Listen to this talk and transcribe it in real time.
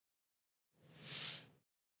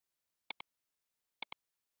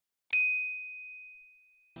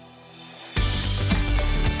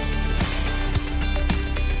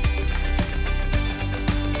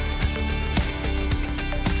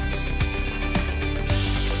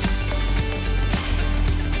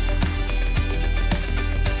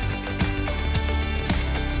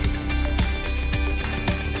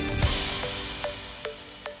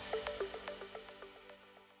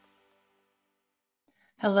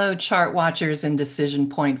Hello, chart watchers and Decision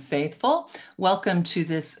Point faithful. Welcome to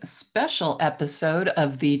this special episode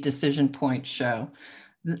of the Decision Point Show.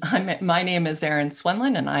 My name is Erin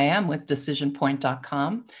Swenlin, and I am with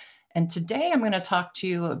DecisionPoint.com. And today I'm going to talk to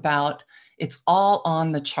you about it's all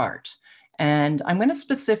on the chart. And I'm going to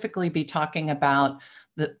specifically be talking about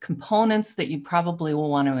the components that you probably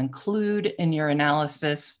will want to include in your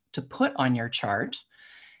analysis to put on your chart.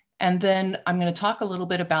 And then I'm going to talk a little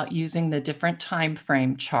bit about using the different time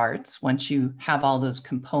frame charts once you have all those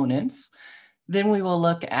components. Then we will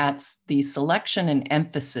look at the selection and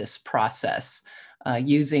emphasis process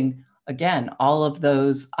using, again, all of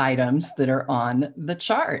those items that are on the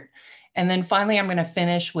chart. And then finally, I'm going to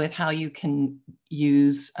finish with how you can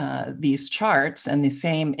use these charts and the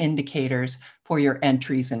same indicators for your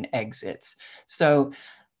entries and exits. So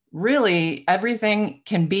really, everything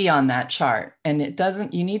can be on that chart, and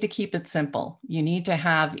you need to keep it simple. You need to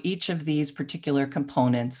have each of these particular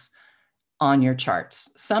components on your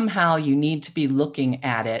charts. Somehow you need to be looking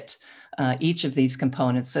at it, each of these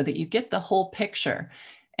components, so that you get the whole picture.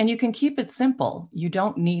 And you can keep it simple. You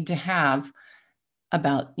don't need to have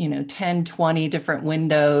about 10, 20 different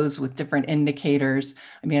windows with different indicators.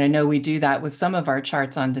 I mean, I know we do that with some of our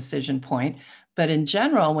charts on Decision Point, but in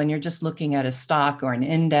general, when you're just looking at a stock or an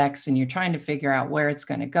index and you're trying to figure out where it's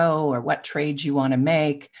going to go or what trades you want to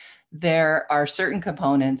make, there are certain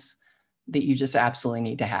components that you just absolutely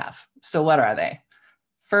need to have. So what are they?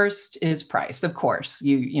 First is price. Of course,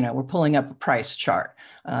 we're pulling up a price chart.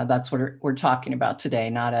 That's what we're talking about today,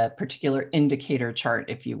 not a particular indicator chart,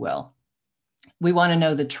 if you will. We want to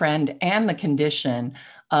know the trend and the condition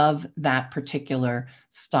of that particular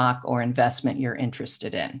stock or investment you're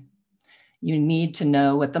interested in. You need to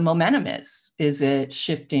know what the momentum is. Is it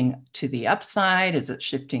shifting to the upside? Is it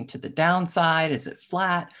shifting to the downside? Is it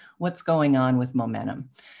flat? What's going on with momentum?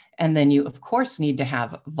 And then you, of course, need to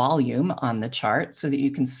have volume on the chart so that you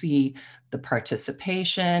can see the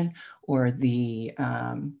participation or the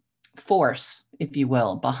force, if you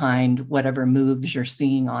will, behind whatever moves you're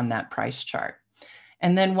seeing on that price chart.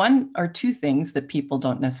 And then one or two things that people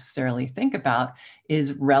don't necessarily think about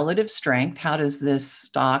is relative strength. How does this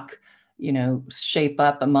stock shape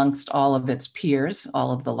up amongst all of its peers,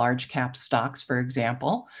 all of the large cap stocks, for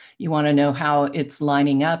example? You want to know how it's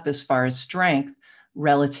lining up as far as strength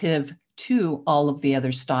relative to all of the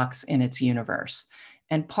other stocks in its universe.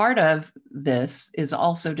 And part of this is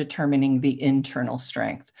also determining the internal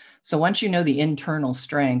strength. So once you know the internal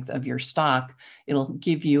strength of your stock, it'll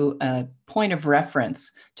give you a point of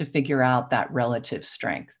reference to figure out that relative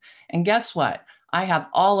strength. And guess what? I have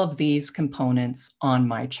all of these components on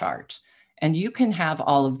my chart. And you can have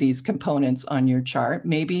all of these components on your chart.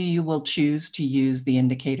 Maybe you will choose to use the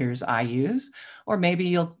indicators I use, or maybe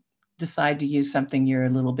you'll decide to use something you're a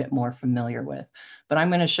little bit more familiar with. But I'm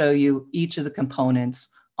going to show you each of the components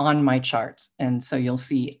on my charts. And so you'll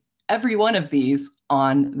see every one of these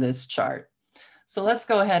on this chart. So let's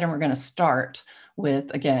go ahead and we're going to start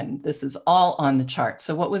with, again, this is all on the chart.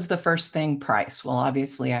 So what was the first thing? Price. Well,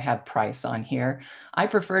 obviously I have price on here. I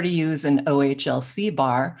prefer to use an OHLC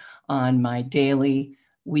bar on my daily,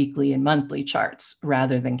 weekly, and monthly charts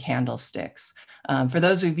rather than candlesticks. For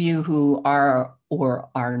those of you who are or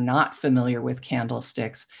are not familiar with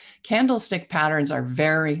candlesticks, candlestick patterns are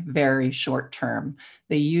very, very short term.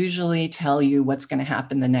 They usually tell you what's going to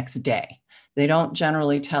happen the next day. They don't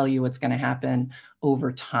generally tell you what's going to happen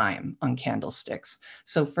over time on candlesticks.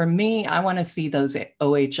 So for me, I want to see those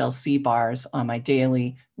OHLC bars on my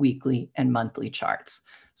daily, weekly, and monthly charts.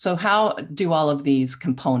 So how do all of these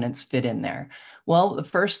components fit in there? Well, the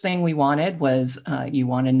first thing we wanted was you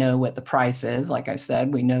want to know what the price is. Like I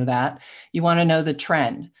said, we know that. You want to know the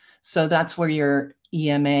trend. So that's where your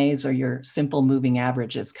EMAs or your simple moving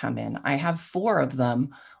averages come in. I have 4 of them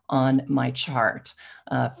on my chart,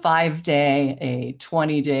 a 5-day, a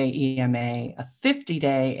 20-day EMA, a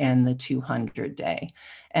 50-day, and the 200-day.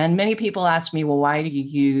 And many people ask me, well, why do you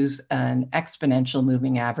use an exponential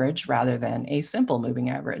moving average rather than a simple moving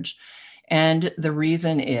average? And the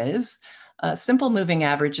reason is simple moving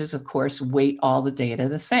averages, of course, weight all the data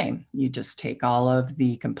the same. You just take all of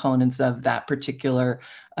the components of that particular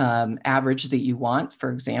average that you want,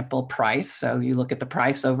 for example, price. So you look at the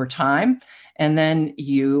price over time, and then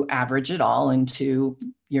you average it all into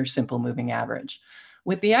your simple moving average.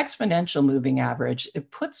 With the exponential moving average,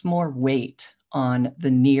 it puts more weight on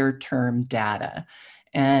the near-term data.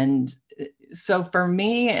 And so for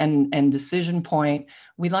me and Decision Point,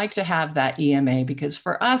 we like to have that EMA because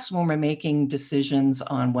for us, when we're making decisions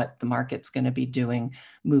on what the market's going to be doing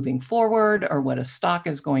moving forward or what a stock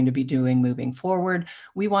is going to be doing moving forward,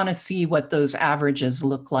 we want to see what those averages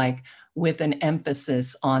look like with an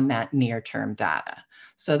emphasis on that near-term data.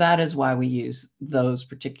 So that is why we use those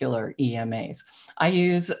particular EMAs. I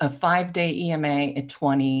use a 5-day EMA at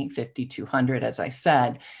 20, 50, 200, as I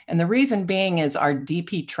said. And the reason being is our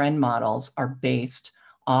DP trend models are based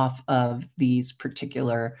off of these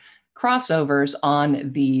particular crossovers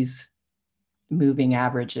on these moving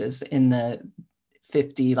averages in the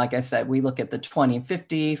 50, like I said, we look at the 20,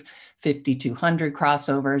 50, 50, 200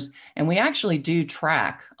 crossovers, and we actually do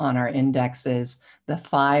track on our indexes the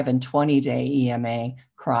 5 and 20-day EMA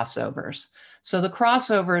crossovers. So the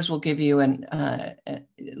crossovers will give you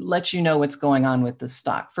let you know what's going on with the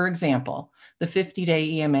stock. For example, the 50-day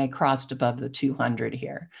EMA crossed above the 200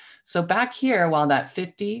 here. So back here, while that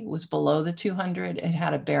 50 was below the 200, it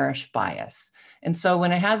had a bearish bias. And so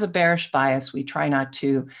when it has a bearish bias, we try not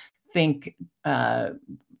to think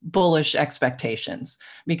bullish expectations,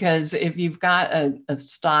 because if you've got a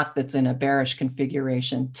stock that's in a bearish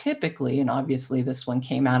configuration, typically, and obviously this one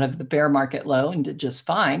came out of the bear market low and did just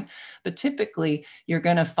fine, but typically you're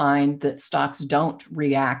going to find that stocks don't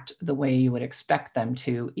react the way you would expect them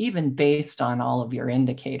to, even based on all of your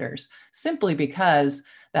indicators, simply because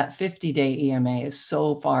that 50-day EMA is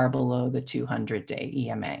so far below the 200-day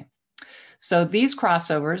EMA. So these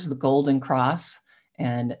crossovers, the golden cross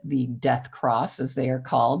and the death cross, as they are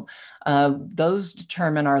called, those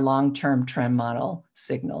determine our long-term trend model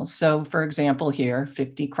signals. So for example, here,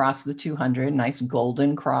 50 crossed the 200, nice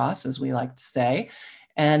golden cross, as we like to say.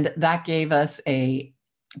 And that gave us a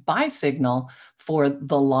buy signal for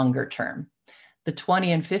the longer term. The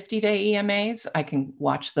 20 and 50-day EMAs, I can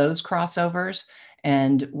watch those crossovers,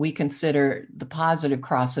 and we consider the positive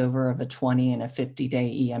crossover of a 20 and a 50-day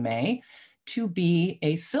EMA to be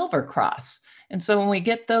a silver cross. And so when we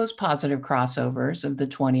get those positive crossovers of the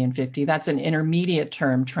 20 and 50, that's an intermediate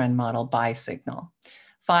term trend model buy signal.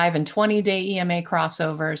 5 and 20-day EMA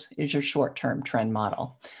crossovers is your short-term trend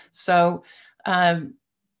model. So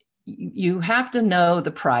you have to know the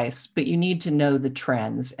price, but you need to know the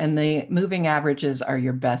trends, and the moving averages are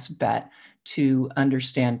your best bet to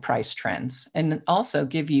understand price trends and also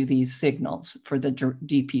give you these signals for the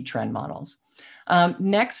DP trend models.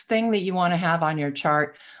 Next thing that you want to have on your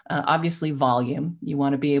chart, obviously volume. You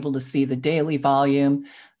want to be able to see the daily volume.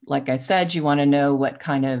 Like I said, you want to know what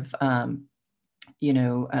kind of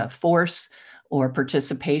force or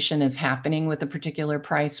participation is happening with a particular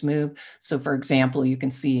price move. So for example, you can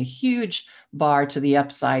see a huge bar to the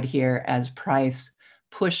upside here as price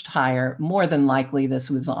pushed higher. More than likely this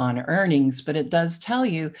was on earnings, but it does tell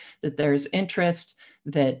you that there's interest,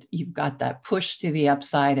 that you've got that push to the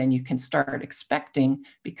upside, and you can start expecting,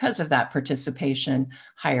 because of that participation,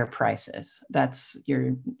 higher prices. That's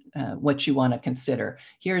your what you want to consider.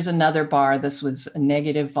 Here's another bar. This was a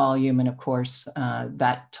negative volume, and of course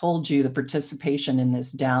that told you the participation in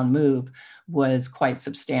this down move was quite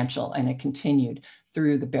substantial, and it continued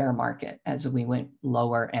through the bear market as we went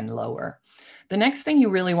lower and lower. The next thing you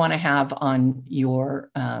really want to have on your,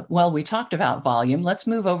 well, we talked about volume. Let's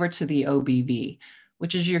move over to the OBV,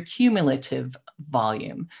 which is your cumulative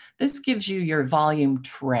volume. This gives you your volume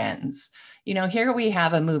trends. Here we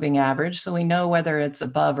have a moving average, so we know whether it's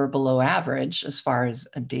above or below average as far as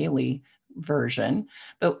a daily version,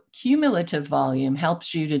 but cumulative volume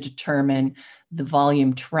helps you to determine the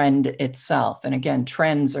volume trend itself. And again,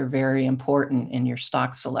 trends are very important in your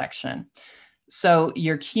stock selection. So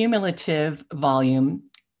your cumulative volume,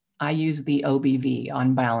 I use the OBV,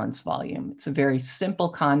 on balance volume. It's a very simple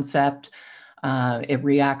concept. It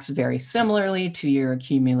reacts very similarly to your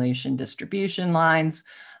accumulation distribution lines,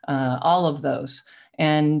 all of those.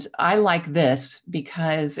 And I like this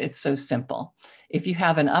because it's so simple. If you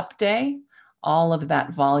have an up day, all of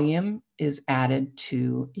that volume is added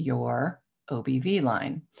to your OBV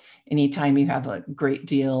line. Anytime you have a great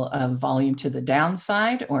deal of volume to the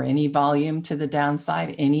downside, or any volume to the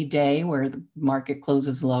downside, any day where the market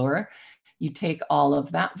closes lower, you take all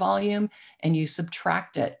of that volume and you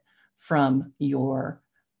subtract it from your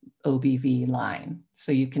OBV line.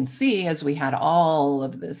 So you can see, as we had all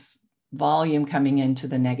of this volume coming into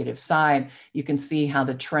the negative side, you can see how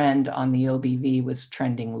the trend on the OBV was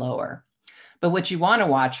trending lower. But what you want to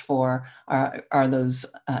watch for are those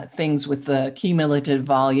things with the cumulative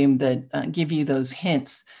volume that give you those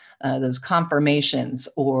hints, those confirmations,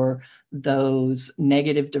 or those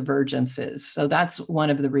negative divergences. So that's one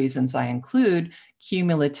of the reasons I include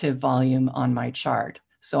cumulative volume on my chart.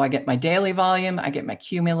 So I get my daily volume, I get my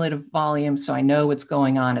cumulative volume, so I know what's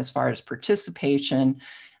going on as far as participation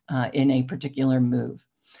in a particular move.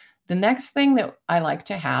 The next thing that I like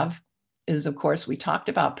to have is, of course, we talked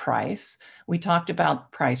about price, we talked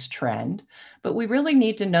about price trend, but we really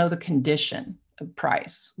need to know the condition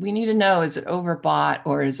price. We need to know, is it overbought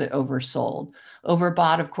or is it oversold?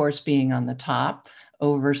 Overbought, of course, being on the top,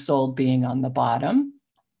 oversold being on the bottom.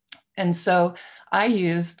 And so I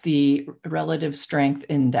use the relative strength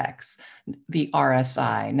index, the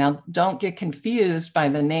RSI. Now, don't get confused by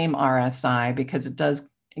the name RSI because it does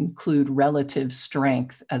include relative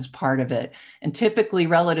strength as part of it. And typically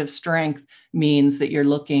relative strength means that you're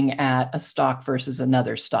looking at a stock versus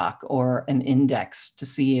another stock or an index to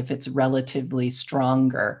see if it's relatively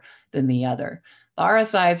stronger than the other. The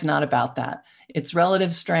RSI is not about that. It's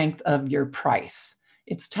relative strength of your price.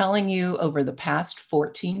 It's telling you over the past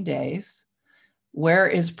 14 days, where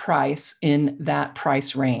is price in that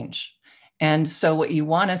price range? And so what you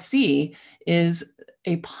want to see is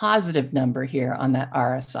a positive number here on that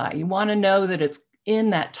RSI. You want to know that it's in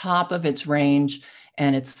that top of its range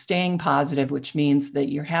and it's staying positive, which means that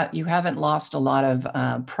you haven't lost a lot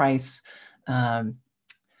of price.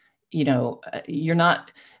 You're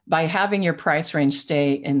not, by having your price range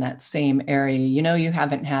stay in that same area, you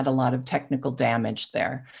haven't had a lot of technical damage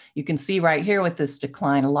there. You can see right here with this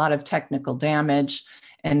decline, a lot of technical damage,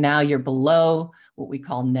 and now you're below what we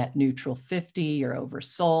call net neutral 50, you're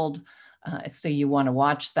oversold. So you want to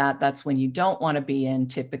watch that. That's when you don't want to be in,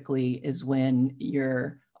 typically, is when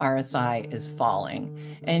your RSI is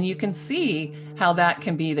falling. And you can see how that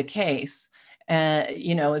can be the case.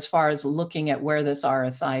 As far as looking at where this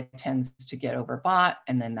RSI tends to get overbought,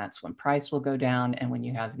 and then that's when price will go down. And when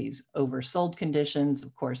you have these oversold conditions,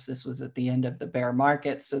 of course, this was at the end of the bear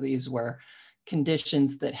market. So these were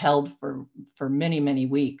conditions that held for many, many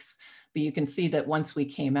weeks. But you can see that once we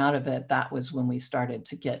came out of it, that was when we started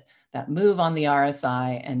to get that move on the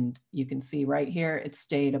RSI. And you can see right here, it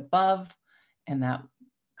stayed above, and that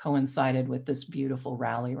coincided with this beautiful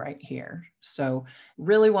rally right here. So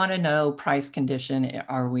really want to know price condition.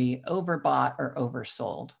 Are we overbought or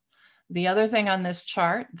oversold? The other thing on this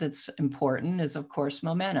chart that's important is, of course,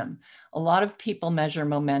 momentum. A lot of people measure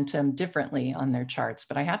momentum differently on their charts,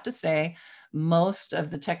 but I have to say, most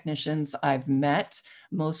of the technicians I've met,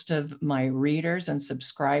 most of my readers and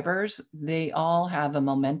subscribers, they all have a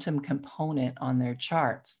momentum component on their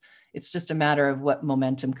charts. It's just a matter of what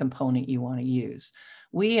momentum component you want to use.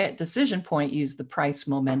 We at DecisionPoint use the price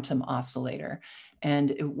momentum oscillator,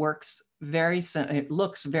 and it looks very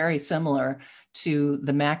similar to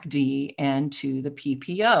the MACD and to the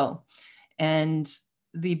PPO. And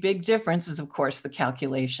the big difference is, of course, the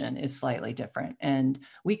calculation is slightly different. And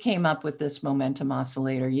we came up with this momentum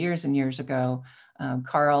oscillator years and years ago.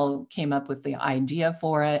 Carl came up with the idea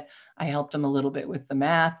for it. I helped him a little bit with the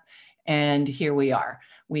math. And here we are.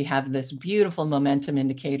 We have this beautiful momentum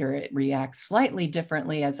indicator. It reacts slightly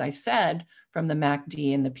differently, as I said, from the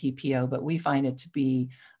MACD and the PPO, but we find it to be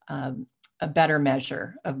a better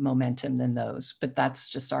measure of momentum than those, but that's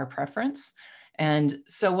just our preference. And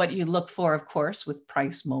so what you look for, of course, with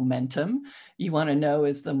price momentum, you want to know,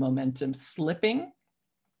 is the momentum slipping,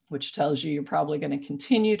 which tells you you're probably going to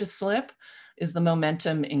continue to slip. Is the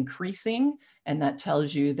momentum increasing? And that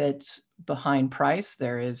tells you that behind price,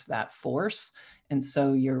 there is that force. And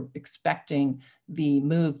so you're expecting the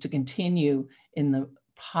move to continue in the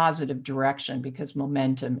positive direction because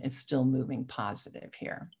momentum is still moving positive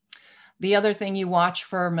here. The other thing you watch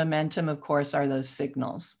for momentum, of course, are those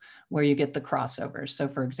signals where you get the crossovers. So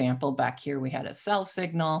for example, back here, we had a sell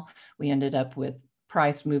signal. We ended up with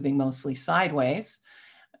price moving mostly sideways.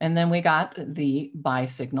 And then we got the buy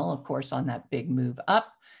signal, of course, on that big move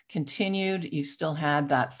up, continued. You still had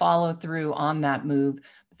that follow through on that move,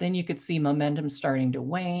 but then you could see momentum starting to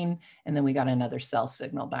wane. And then we got another sell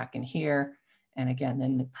signal back in here. And again,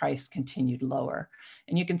 then the price continued lower.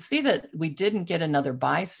 And you can see that we didn't get another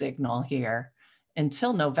buy signal here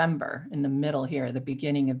until November, in the middle here, the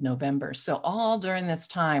beginning of November. So all during this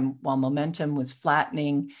time, while momentum was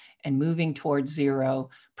flattening and moving towards zero,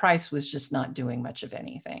 price was just not doing much of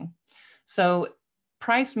anything. So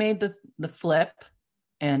price made the flip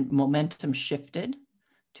and momentum shifted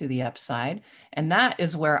to the upside. And that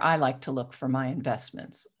is where I like to look for my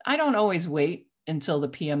investments. I don't always wait until the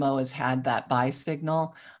PMO has had that buy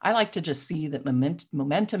signal. I like to just see that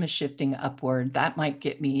momentum is shifting upward. That might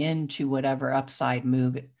get me into whatever upside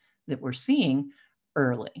move that we're seeing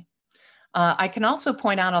early. I can also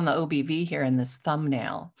point out on the OBV here in this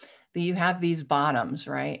thumbnail that you have these bottoms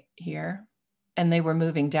right here, and they were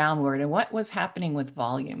moving downward. And what was happening with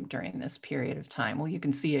volume during this period of time? Well, you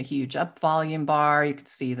can see a huge up volume bar. You can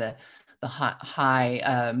see the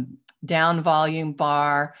high down volume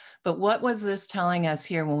bar. But what was this telling us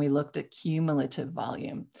here when we looked at cumulative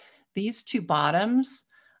volume? These two bottoms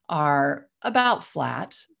are about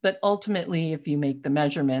flat, but ultimately, if you make the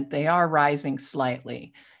measurement, they are rising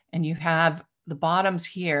slightly. And you have the bottoms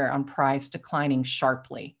here on price declining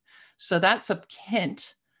sharply. So that's a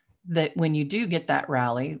hint that when you do get that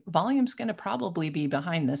rally, volume's going to probably be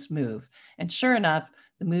behind this move. And sure enough,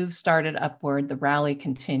 the move started upward, the rally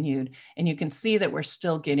continued, and you can see that we're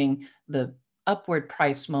still getting the upward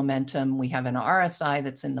price momentum. We have an RSI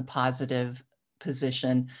that's in the positive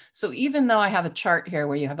position. So even though I have a chart here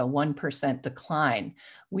where you have a 1% decline,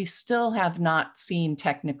 we still have not seen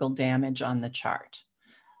technical damage on the chart.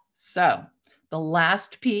 So the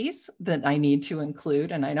last piece that I need to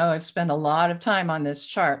include, and I know I've spent a lot of time on this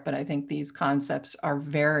chart, but I think these concepts are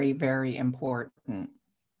very, very important.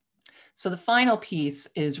 So the final piece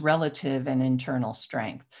is relative and internal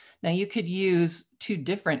strength. Now you could use two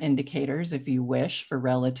different indicators if you wish for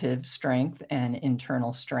relative strength and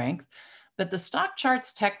internal strength, but the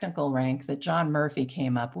StockCharts technical rank that John Murphy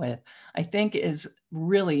came up with, I think is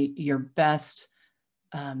really your best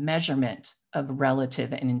measurement of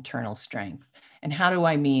relative and internal strength. And how do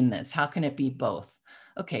I mean this? How can it be both?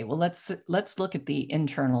 Okay, well, let's look at the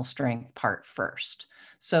internal strength part first.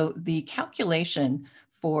 So the calculation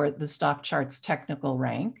for the StockCharts technical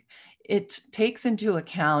rank, it takes into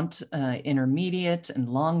account intermediate and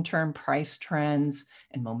long-term price trends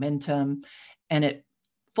and momentum, and it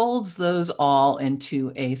folds those all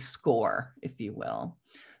into a score, if you will.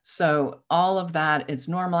 So all of that is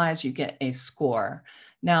normalized, you get a score.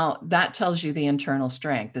 Now that tells you the internal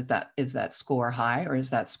strength. Is that score high or is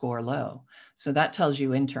that score low? So that tells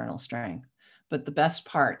you internal strength. But the best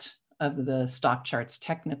part of the StockCharts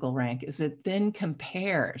technical rank is it then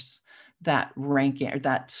compares that ranking or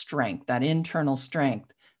that strength, that internal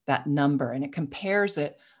strength, that number, and it compares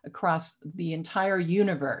it across the entire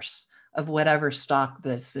universe of whatever stock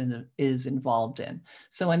this is involved in.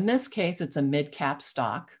 So in this case, it's a mid-cap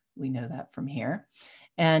stock. We know that from here.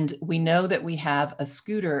 And we know that we have a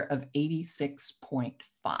scooter of 86.5.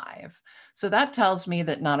 So that tells me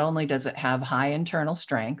that not only does it have high internal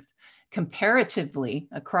strength, comparatively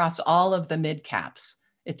across all of the mid caps,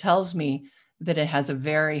 it tells me that it has a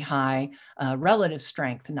very high relative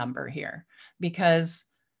strength number here, because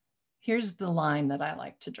here's the line that I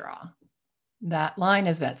like to draw. That line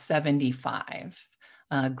is at 75.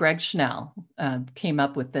 Greg Schnell came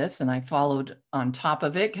up with this, and I followed on top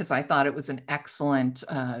of it because I thought it was an excellent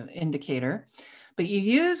indicator. But you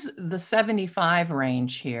use the 75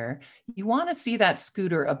 range here. You want to see that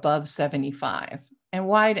scooter above 75. And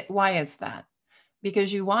why is that?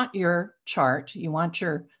 Because you want your chart, you want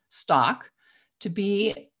your stock to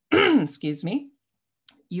be, excuse me,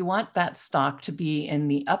 you want that stock to be in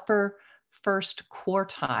the upper first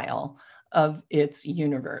quartile of its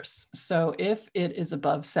universe. So if it is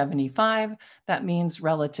above 75, that means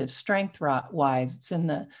relative strength wise, it's in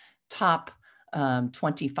the top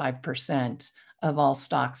 25% of all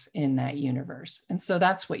stocks in that universe. And so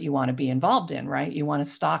that's what you want to be involved in, right? You want a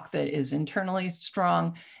stock that is internally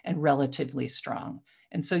strong and relatively strong.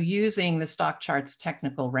 And so using the StockCharts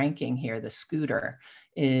technical ranking here, the scooter,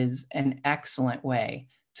 is an excellent way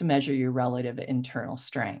to measure your relative internal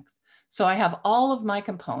strength. So I have all of my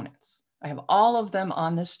components. I have all of them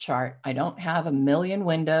on this chart. I don't have a million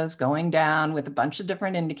windows going down with a bunch of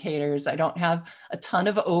different indicators. I don't have a ton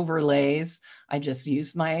of overlays. I just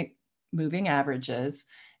use my moving averages.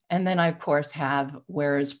 And then I, of course, have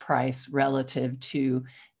where is price relative to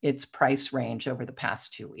its price range over the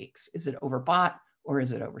past 2 weeks. Is it overbought or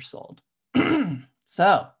is it oversold?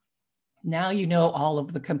 So now you know all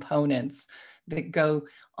of the components that go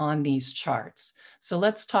on these charts. So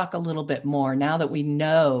let's talk a little bit more now that we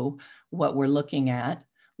know what we're looking at.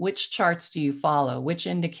 Which charts do you follow? Which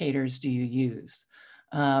indicators do you use?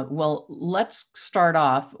 Well, let's start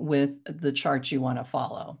off with the charts you want to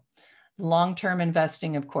follow. Long-term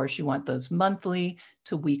investing, of course, you want those monthly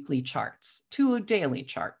to weekly charts, to daily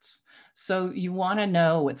charts. So you want to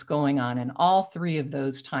know what's going on in all three of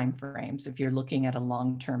those time frames if you're looking at a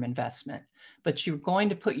long-term investment. But you're going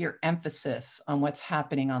to put your emphasis on what's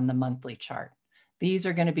happening on the monthly chart. These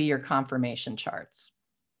are going to be your confirmation charts.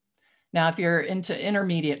 Now, if you're into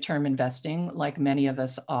intermediate term investing, like many of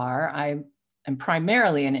us are, I am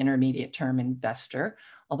primarily an intermediate term investor,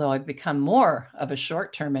 although I've become more of a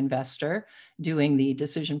short-term investor doing the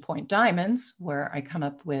DecisionPoint Diamonds, where I come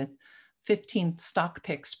up with 15 stock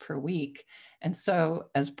picks per week. And so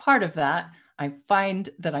as part of that, I find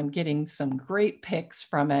that I'm getting some great picks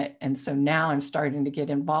from it. And so now I'm starting to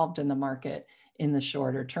get involved in the market in the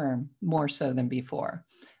shorter term, more so than before.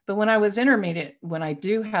 But when I was intermediate, when I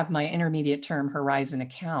do have my intermediate term horizon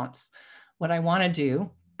accounts, what I want to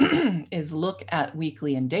do is look at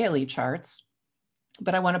weekly and daily charts,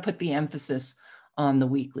 but I want to put the emphasis on the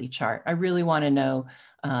weekly chart. I really want to know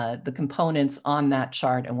the components on that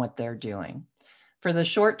chart and what they're doing. For the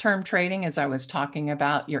short-term trading, as I was talking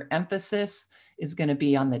about, your emphasis is going to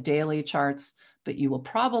be on the daily charts, but you will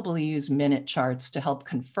probably use minute charts to help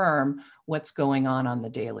confirm what's going on the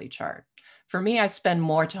daily chart. For me, I spend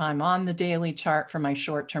more time on the daily chart for my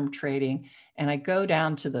short-term trading, and I go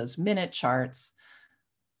down to those minute charts.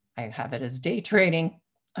 I have it as day trading.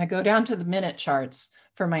 I go down to the minute charts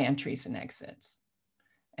for my entries and exits.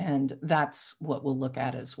 And that's what we'll look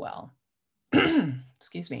at as well.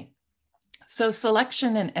 Excuse me. So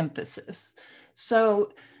selection and emphasis.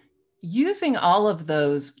 So using all of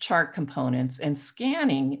those chart components and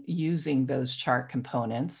scanning using those chart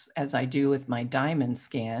components, as I do with my diamond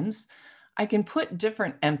scans, I can put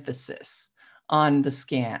different emphasis on the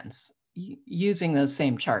scans using those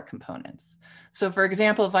same chart components. So for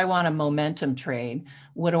example, if I want a momentum trade,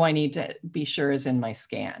 what do I need to be sure is in my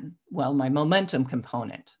scan? Well, my momentum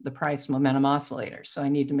component, the price momentum oscillator. So I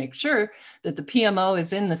need to make sure that the PMO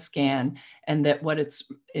is in the scan and that what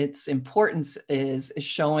its importance is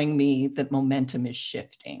showing me that momentum is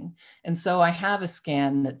shifting. And so I have a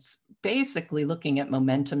scan that's basically looking at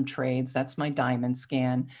momentum trades. That's my diamond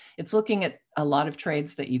scan. It's looking at a lot of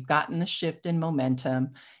trades that you've gotten the shift in momentum.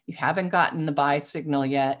 You haven't gotten the buy signal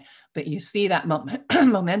yet, but you see that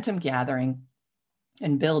momentum gathering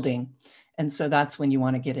and building. And so that's when you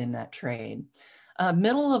want to get in that trade.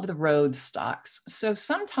 Middle of the road stocks. So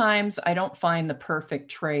sometimes I don't find the perfect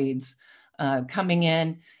trades coming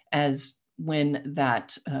in as when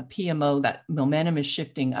that PMO, that momentum is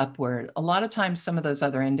shifting upward. A lot of times some of those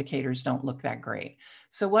other indicators don't look that great.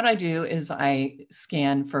 So what I do is I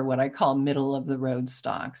scan for what I call middle of the road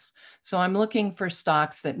stocks. So I'm looking for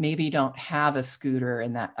stocks that maybe don't have a scooter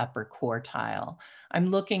in that upper quartile. I'm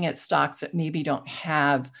looking at stocks that maybe don't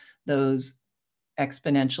have those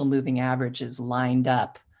exponential moving averages lined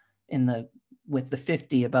up with the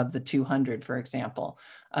 50 above the 200, for example.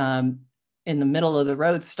 In the middle of the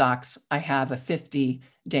road stocks, I have a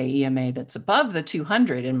 50-day EMA that's above the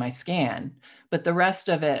 200 in my scan, but the rest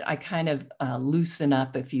of it, I kind of loosen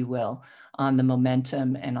up, if you will, on the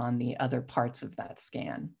momentum and on the other parts of that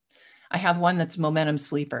scan. I have one that's momentum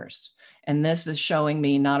sleepers. And this is showing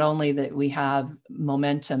me not only that we have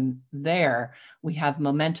momentum there, we have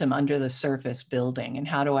momentum under the surface building. And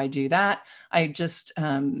how do I do that? I just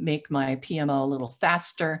make my PMO a little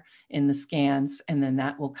faster in the scans, and then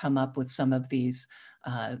that will come up with some of these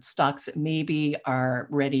stocks that maybe are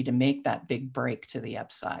ready to make that big break to the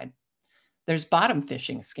upside. There's bottom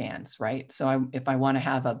fishing scans, right? So if I want to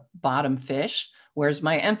have a bottom fish, where's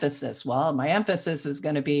my emphasis? Well, my emphasis is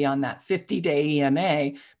going to be on that 50-day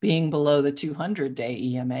EMA being below the 200-day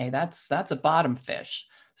EMA. That's a bottom fish.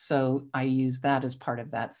 So I use that as part of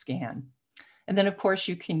that scan. And then, of course,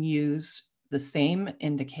 you can use the same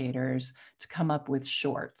indicators to come up with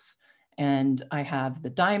shorts. And I have the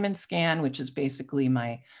diamond scan, which is basically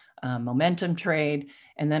my momentum trade.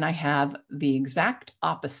 And then I have the exact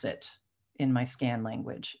opposite in my scan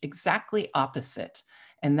language, exactly opposite.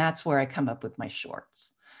 And that's where I come up with my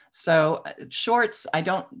shorts. So shorts, I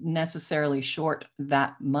don't necessarily short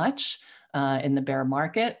that much in the bear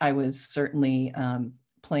market. I was certainly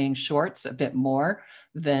playing shorts a bit more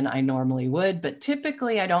than I normally would, but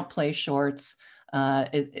typically I don't play shorts.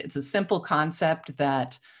 It's a simple concept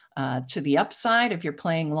that to the upside, if you're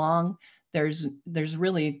playing long, there's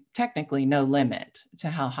really technically no limit to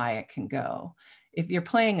how high it can go. If you're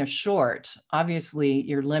playing a short, obviously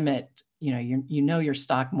your limit, you know your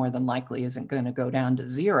stock more than likely isn't going to go down to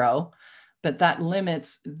zero, but that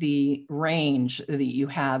limits the range that you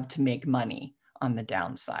have to make money on the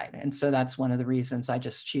downside. And so that's one of the reasons I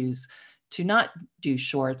just choose to not do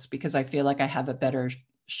shorts, because I feel like I have a better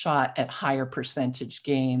shot at higher percentage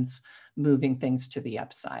gains moving things to the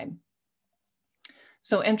upside.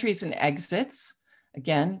 So entries and exits.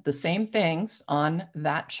 Again, the same things on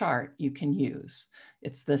that chart you can use.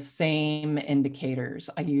 It's the same indicators.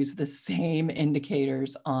 I use the same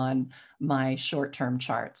indicators on my short-term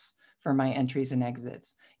charts for my entries and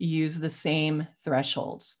exits. You use the same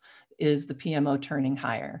thresholds. Is the PMO turning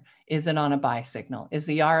higher? Is it on a buy signal? Is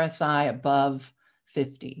the RSI above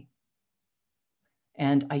 50?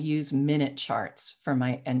 And I use minute charts for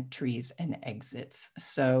my entries and exits.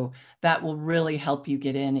 So that will really help you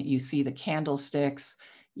get in. You see the candlesticks.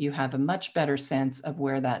 You have a much better sense of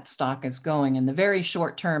where that stock is going in the very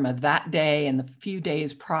short term of that day and the few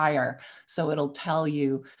days prior. So it'll tell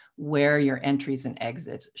you where your entries and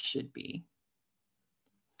exits should be.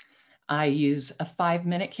 I use a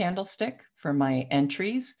 5-minute candlestick for my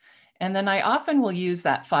entries. And then I often will use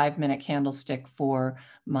that 5-minute candlestick for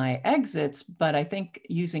my exits, but I think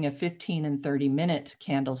using a 15 and 30-minute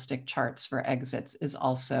candlestick charts for exits is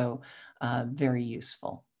also very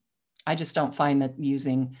useful. I just don't find that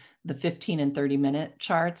using the 15 and 30-minute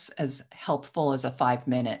charts as helpful as a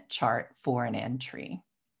 5-minute chart for an entry.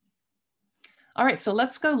 All right, so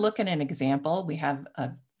let's go look at an example. We have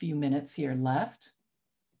a few minutes here left.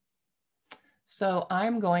 So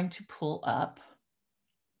I'm going to pull up,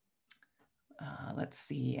 let's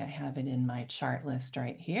see, I have it in my chart list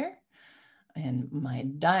right here, in my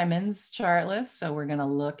diamonds chart list. So we're gonna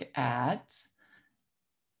look at,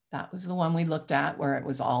 that was the one we looked at where it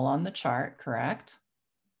was all on the chart, correct?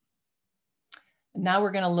 Now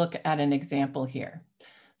we're gonna look at an example here.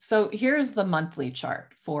 So here's the monthly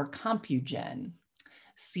chart for Compugen,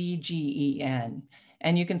 CGEN.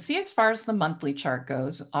 And you can see as far as the monthly chart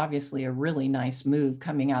goes, obviously a really nice move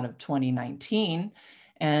coming out of 2019.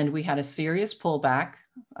 And we had a serious pullback.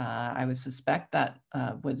 I would suspect that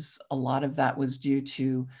a lot of that was due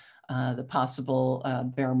to the possible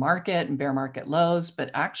bear market and bear market lows, but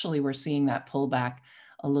actually we're seeing that pullback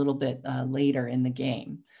a little bit later in the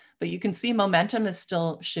game. But you can see momentum is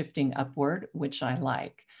still shifting upward, which I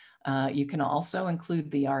like. You can also include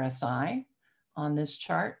the RSI on this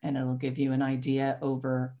chart, and it'll give you an idea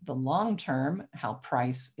over the long term how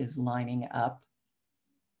price is lining up.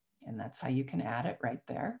 And that's how you can add it right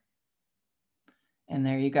there. And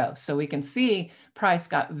there you go. So we can see price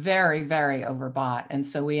got very, very overbought. And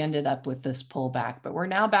so we ended up with this pullback, but we're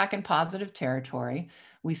now back in positive territory.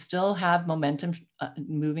 We still have momentum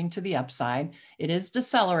moving to the upside. It is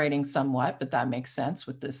decelerating somewhat, but that makes sense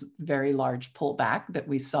with this very large pullback that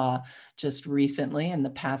we saw just recently in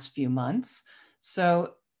the past few months.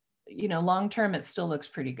 So, you know, long term, it still looks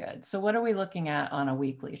pretty good. So what are we looking at on a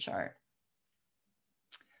weekly chart?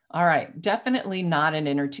 All right, definitely not an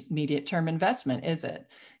intermediate term investment, is it?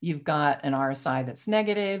 You've got an RSI that's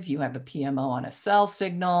negative, you have a PMO on a sell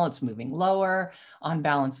signal, it's moving lower. On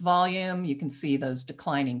balance volume, you can see those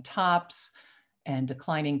declining tops and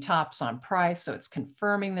declining tops on price, so it's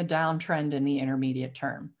confirming the downtrend in the intermediate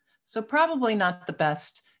term. So probably not the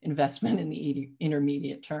best investment in the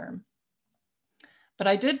intermediate term. But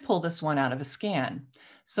I did pull this one out of a scan.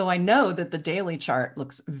 So I know that the daily chart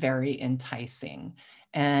looks very enticing.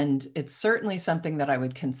 And it's certainly something that I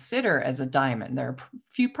would consider as a diamond. There are a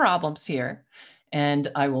few problems here, and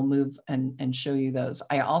I will move and show you those.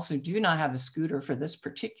 I also do not have a scooter for this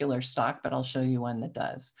particular stock, but I'll show you one that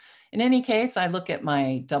does. In any case, I look at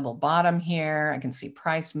my double bottom here. I can see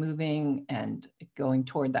price moving and going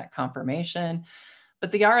toward that confirmation,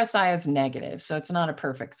 but the RSI is negative, so it's not a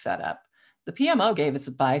perfect setup. The PMO gave us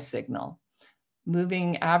a buy signal.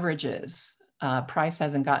 Moving averages, price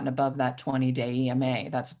hasn't gotten above that 20-day EMA.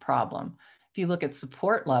 That's a problem. If you look at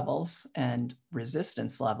support levels and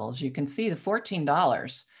resistance levels, you can see the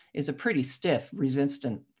 $14 is a pretty stiff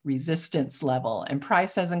resistance level, and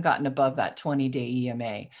price hasn't gotten above that 20-day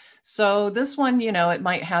EMA. So this one, you know, it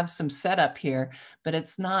might have some setup here, but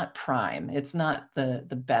it's not prime. It's not the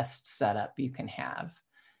best setup you can have.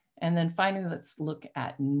 And then finally, let's look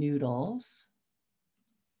at Noodles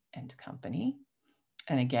and Company.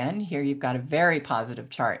 And again, here you've got a very positive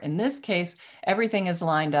chart. In this case, everything is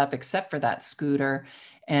lined up except for that scooter.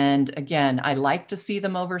 And again, I like to see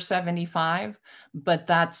them over 75, but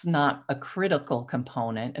that's not a critical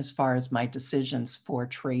component as far as my decisions for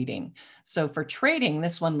trading. So for trading,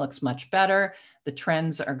 this one looks much better. The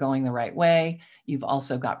trends are going the right way. You've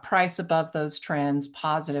also got price above those trends,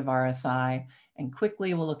 positive RSI. And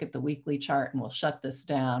quickly we'll look at the weekly chart and we'll shut this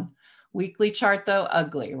down. Weekly chart though,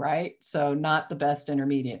 ugly, right? So not the best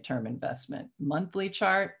intermediate term investment. Monthly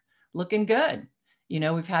chart, looking good. You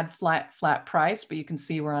know, we've had flat price, but you can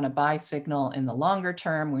see we're on a buy signal in the longer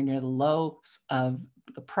term. We're near the lows of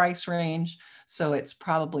the price range. So it's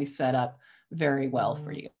probably set up very well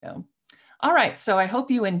for you. All right, so I hope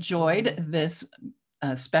you enjoyed this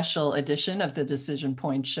special edition of the Decision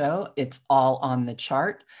Point Show. It's all on the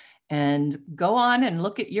chart. And go on and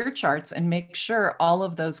look at your charts and make sure all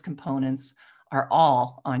of those components are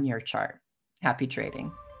all on your chart. Happy trading.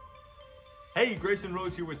 Hey, Grayson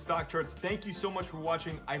Rose here with StockCharts. Thank you so much for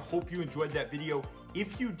watching. I hope you enjoyed that video.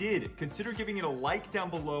 If you did, consider giving it a like down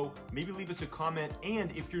below, maybe leave us a comment, and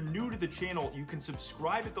if you're new to the channel, you can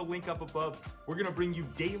subscribe at the link up above. We're gonna bring you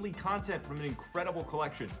daily content from an incredible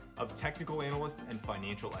collection of technical analysts and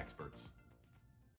financial experts.